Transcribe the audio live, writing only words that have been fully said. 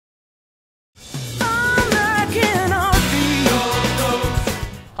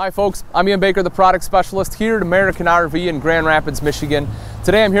Hi folks, I'm Ian Baker, the product specialist here at American RV in Grand Rapids, Michigan.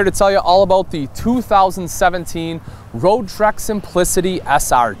 Today I'm here to tell you all about the 2017 Roadtrek Simplicity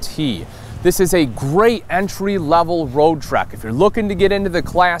SRT. This is a great entry-level Roadtrek. If you're looking to get into the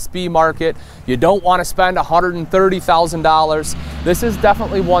Class B market, you don't want to spend $130,000, this is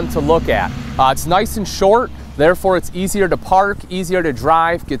definitely one to look at. It's nice and short, therefore it's easier to park, easier to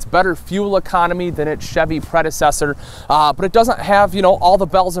drive, gets better fuel economy than its Chevy predecessor, but it doesn't have, all the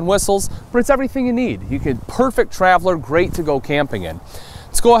bells and whistles, but it's everything you need. Perfect traveler, great to go camping in.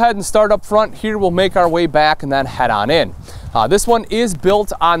 Let's go ahead and start up front here. We'll make our way back and then head on in. This one is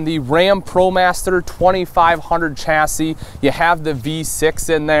built on the Ram ProMaster 2500 chassis. You have the V6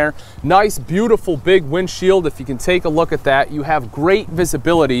 in there. Nice, beautiful, big windshield. If you can take a look at that, you have great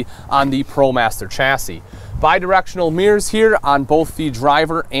visibility on the ProMaster chassis. Bi-directional mirrors here on both the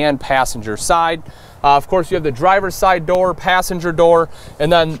driver and passenger side. Of course, you have the driver's side door, passenger door,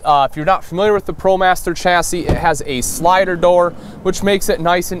 and then if you're not familiar with the ProMaster chassis, it has a slider door, which makes it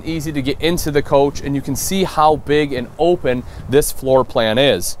nice and easy to get into the coach, and you can see how big and open this floor plan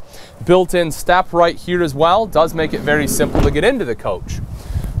is. Built-in step right here as well does make it very simple to get into the coach.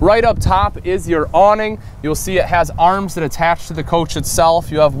 Right up top is your awning. You'll see it has arms that attach to the coach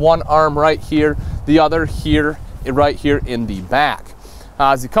itself. You have one arm right here, the other here, right here in the back.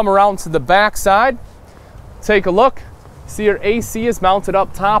 As you come around to the back side, take a look. See your AC is mounted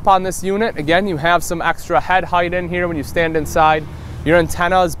up top on this unit. Again, you have some extra head height in here when you stand inside. Your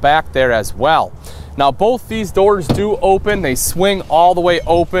antenna is back there as well. Now both these doors do open. They swing all the way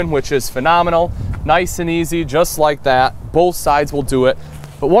open, which is phenomenal. Nice and easy, just like that. Both sides will do it.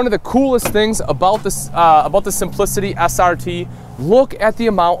 But one of the coolest things about this, about the Simplicity SRT, look at the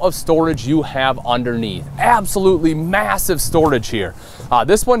amount of storage you have underneath. Absolutely massive storage here.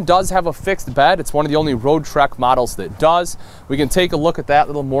 This one does have a fixed bed. It's one of the only Roadtrek models that does. We can take a look at that a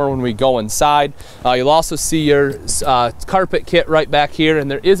little more when we go inside. You'll also see your carpet kit right back here,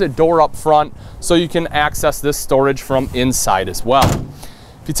 and there is a door up front so you can access this storage from inside as well.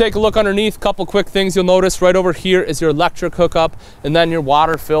 If you take a look underneath, a couple quick things you'll notice. Right over here is your electric hookup, and then your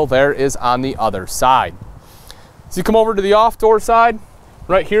water fill there is on the other side. So you come over to the off-door side.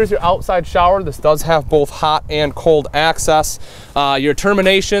 Right here is your outside shower. This does have both hot and cold access. Your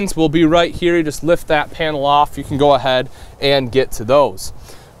terminations will be right here. You just lift that panel off. You can go ahead and get to those.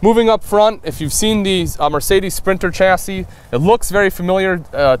 Moving up front, if you've seen these Mercedes Sprinter chassis, it looks very familiar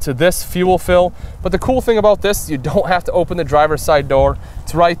to this fuel fill. But the cool thing about this, you don't have to open the driver's side door.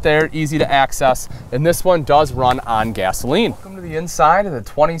 It's right there, easy to access. And this one does run on gasoline. Welcome to the inside of the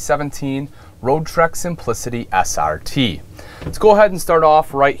 2017 Roadtrek Simplicity SRT. Let's go ahead and start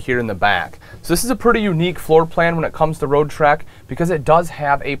off right here in the back. So this is a pretty unique floor plan when it comes to Roadtrek because it does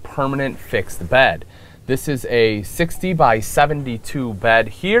have a permanent fixed bed. This is a 60 by 72 bed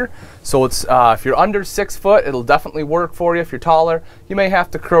here. So it's if you're under 6 foot, it'll definitely work for you. If you're taller, you may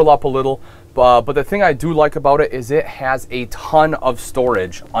have to curl up a little. But the thing I do like about it is it has a ton of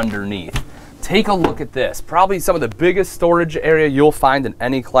storage underneath. Take a look at this. Probably some of the biggest storage area you'll find in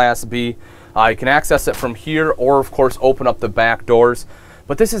any Class B. You can access it from here or, of course, open up the back doors.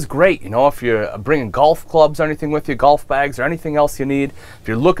 But this is great, if you're bringing golf clubs or anything with you, golf bags or anything else you need. If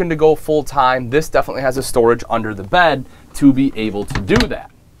you're looking to go full time, this definitely has a storage under the bed to be able to do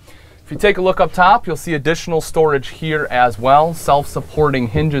that. If you take a look up top, you'll see additional storage here as well, self-supporting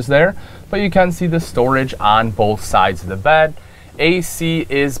hinges there, but you can see the storage on both sides of the bed. AC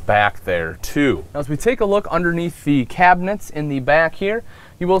is back there too. Now as we take a look underneath the cabinets in the back here,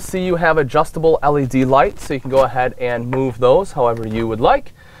 you will see you have adjustable LED lights, so you can go ahead and move those however you would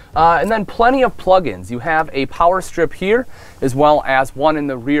like. And then plenty of plugins. You have a power strip here, as well as one in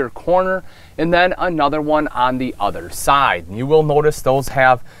the rear corner, and then another one on the other side. And you will notice those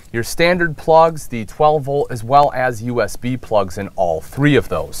have your standard plugs, the 12 volt, as well as USB plugs in all three of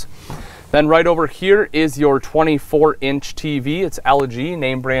those. Then right over here is your 24-inch TV. It's LG,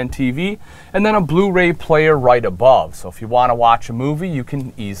 name brand TV, and then a Blu-ray player right above. So if you want to watch a movie, you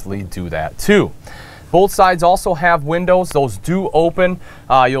can easily do that too. Both sides also have windows. Those do open.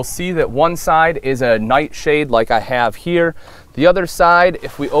 You'll see that one side is a nightshade like I have here. The other side,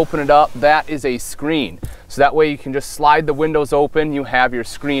 if we open it up, that is a screen. So that way you can just slide the windows open, you have your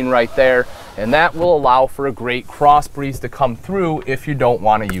screen right there, and that will allow for a great cross breeze to come through if you don't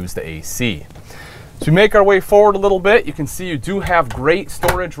want to use the AC. So we make our way forward a little bit. You can see you do have great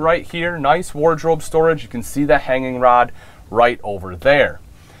storage right here, nice wardrobe storage. You can see the hanging rod right over there.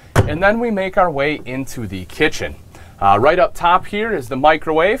 And then we make our way into the kitchen. Right up top here is the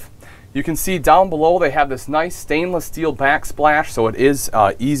microwave. You can see down below they have this nice stainless steel backsplash, so it is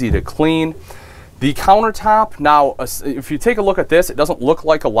easy to clean. The countertop, now if you take a look at this, it doesn't look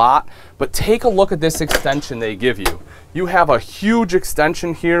like a lot, but take a look at this extension they give you. You have a huge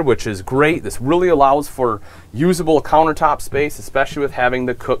extension here, which is great. This really allows for usable countertop space, especially with having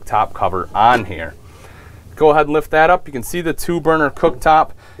the cooktop cover on here. Go ahead and lift that up. You can see the 2-burner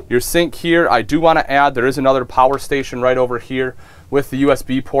cooktop. Your sink here, I do want to add, there is another power station right over here with the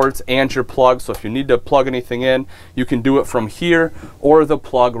USB ports and your plug. So if you need to plug anything in, you can do it from here or the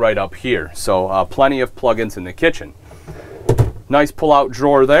plug right up here. So plenty of plug-ins in the kitchen. Nice pull-out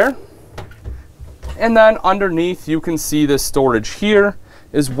drawer there. And then underneath you can see the storage here,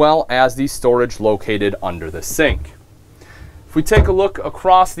 as well as the storage located under the sink. If we take a look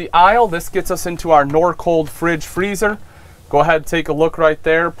across the aisle, this gets us into our Norcold fridge freezer. Go ahead and take a look right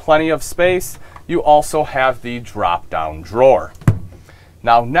there, plenty of space. You also have the drop-down drawer.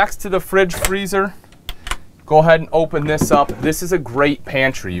 Now next to the fridge freezer, go ahead and open this up. This is a great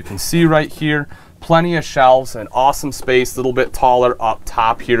pantry. You can see right here, plenty of shelves and awesome space, a little bit taller up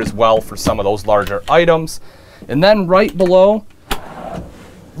top here as well for some of those larger items. And then right below,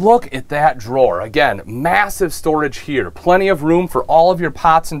 look at that drawer. Again, massive storage here. Plenty of room for all of your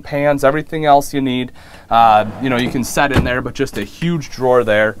pots and pans, everything else you need. You know, you can set in there, but just a huge drawer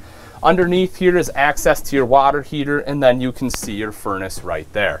there. Underneath here is access to your water heater, and then you can see your furnace right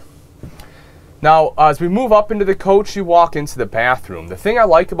there. Now, as we move up into the coach, you walk into the bathroom. The thing I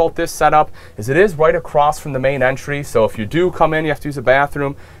like about this setup is it is right across from the main entry. So if you do come in, you have to use a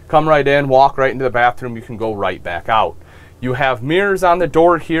bathroom, come right in, walk right into the bathroom, you can go right back out. You have mirrors on the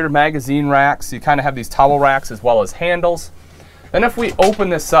door here, magazine racks. You kind of have these towel racks as well as handles. Then if we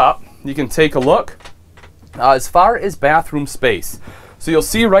open this up, you can take a look as far as bathroom space. So you'll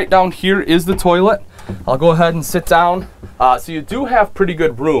see right down here is the toilet. I'll go ahead and sit down. So you do have pretty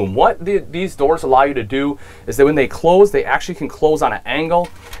good room. What these doors allow you to do is that when they close, they actually can close on an angle.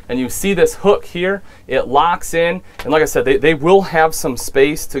 And you see this hook here, it locks in. And like I said, they will have some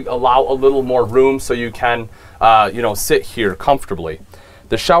space to allow a little more room so you can you know, sit here comfortably.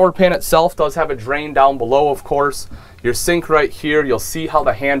 The shower pan itself does have a drain down below, of course. Your sink right here, you'll see how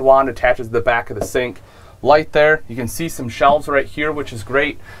the hand wand attaches to the back of the sink. Light there. You can see some shelves right here, which is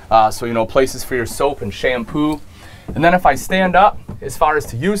great. So, you know, places for your soap and shampoo. And then if I stand up, as far as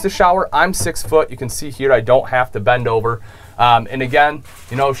to use the shower, I'm 6 foot. You can see here I don't have to bend over. And again,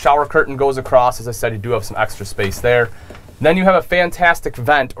 you know, shower curtain goes across. As I said, you do have some extra space there. And then you have a fantastic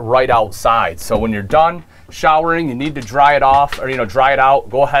vent right outside. So when you're done showering, you need to dry it off, or, you know, dry it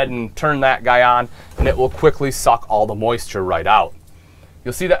out, go ahead and turn that guy on, and it will quickly suck all the moisture right out.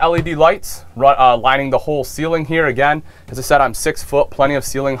 You'll see the LED lights lining the whole ceiling here. Again, as I said, I'm 6 foot, plenty of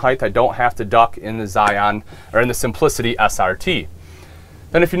ceiling height. I don't have to duck in the Zion or in the Simplicity SRT.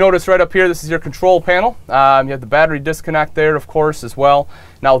 Then if you notice right up here, this is your control panel. You have the battery disconnect there, of course, as well.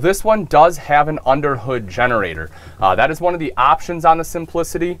 Now this one does have an underhood generator. That is one of the options on the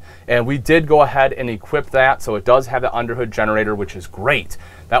Simplicity, and we did go ahead and equip that, so it does have the underhood generator, which is great.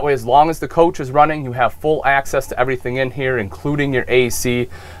 That way, as long as the coach is running, you have full access to everything in here, including your AC.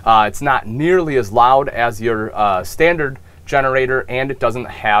 It's not nearly as loud as your standard generator, and it doesn't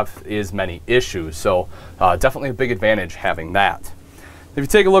have as many issues. So definitely a big advantage having that. If you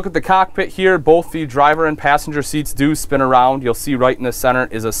take a look at the cockpit here, both the driver and passenger seats do spin around. You'll see right in the center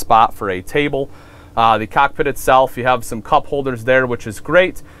is a spot for a table. The cockpit itself, you have some cup holders there, which is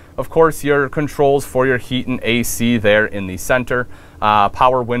great. Of course, your controls for your heat and AC there in the center.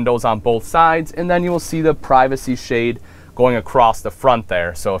 Power windows on both sides, and then you will see the privacy shade going across the front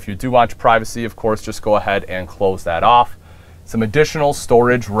there. So if you do want privacy, of course, just go ahead and close that off. Some additional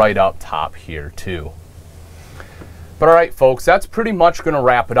storage right up top here too. But all right, folks, that's pretty much going to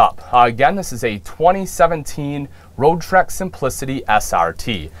wrap it up. Again, this is a 2017 Roadtrek Simplicity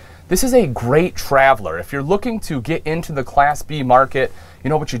SRT. This is a great traveler. If you're looking to get into the Class B market, you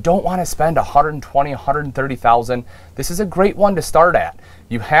know, but you don't want to spend $120,000, $130,000, this is a great one to start at.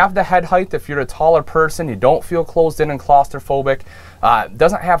 You have the head height if you're a taller person, you don't feel closed in and claustrophobic.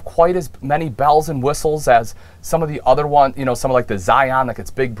 Doesn't have quite as many bells and whistles as some of the other ones, you know, some like the Zion, like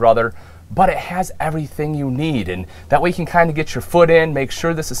its big brother. But it has everything you need, and that way you can kind of get your foot in, make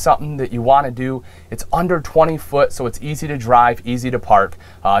sure this is something that you want to do. It's under 20 foot, so it's easy to drive, easy to park.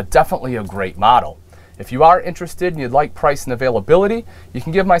 Definitely a great model. If you are interested and you'd like price and availability, you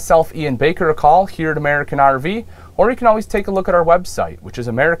can give myself, Ian Baker, a call here at American RV, or you can always take a look at our website, which is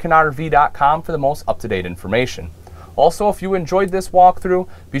AmericanRV.com, for the most up-to-date information. Also, if you enjoyed this walkthrough,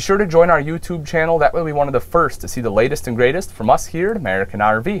 be sure to join our YouTube channel. That way we'll be one of the first to see the latest and greatest from us here at American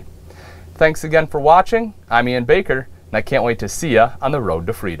RV. Thanks again for watching. I'm Ian Baker, and I can't wait to see you on the road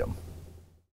to freedom.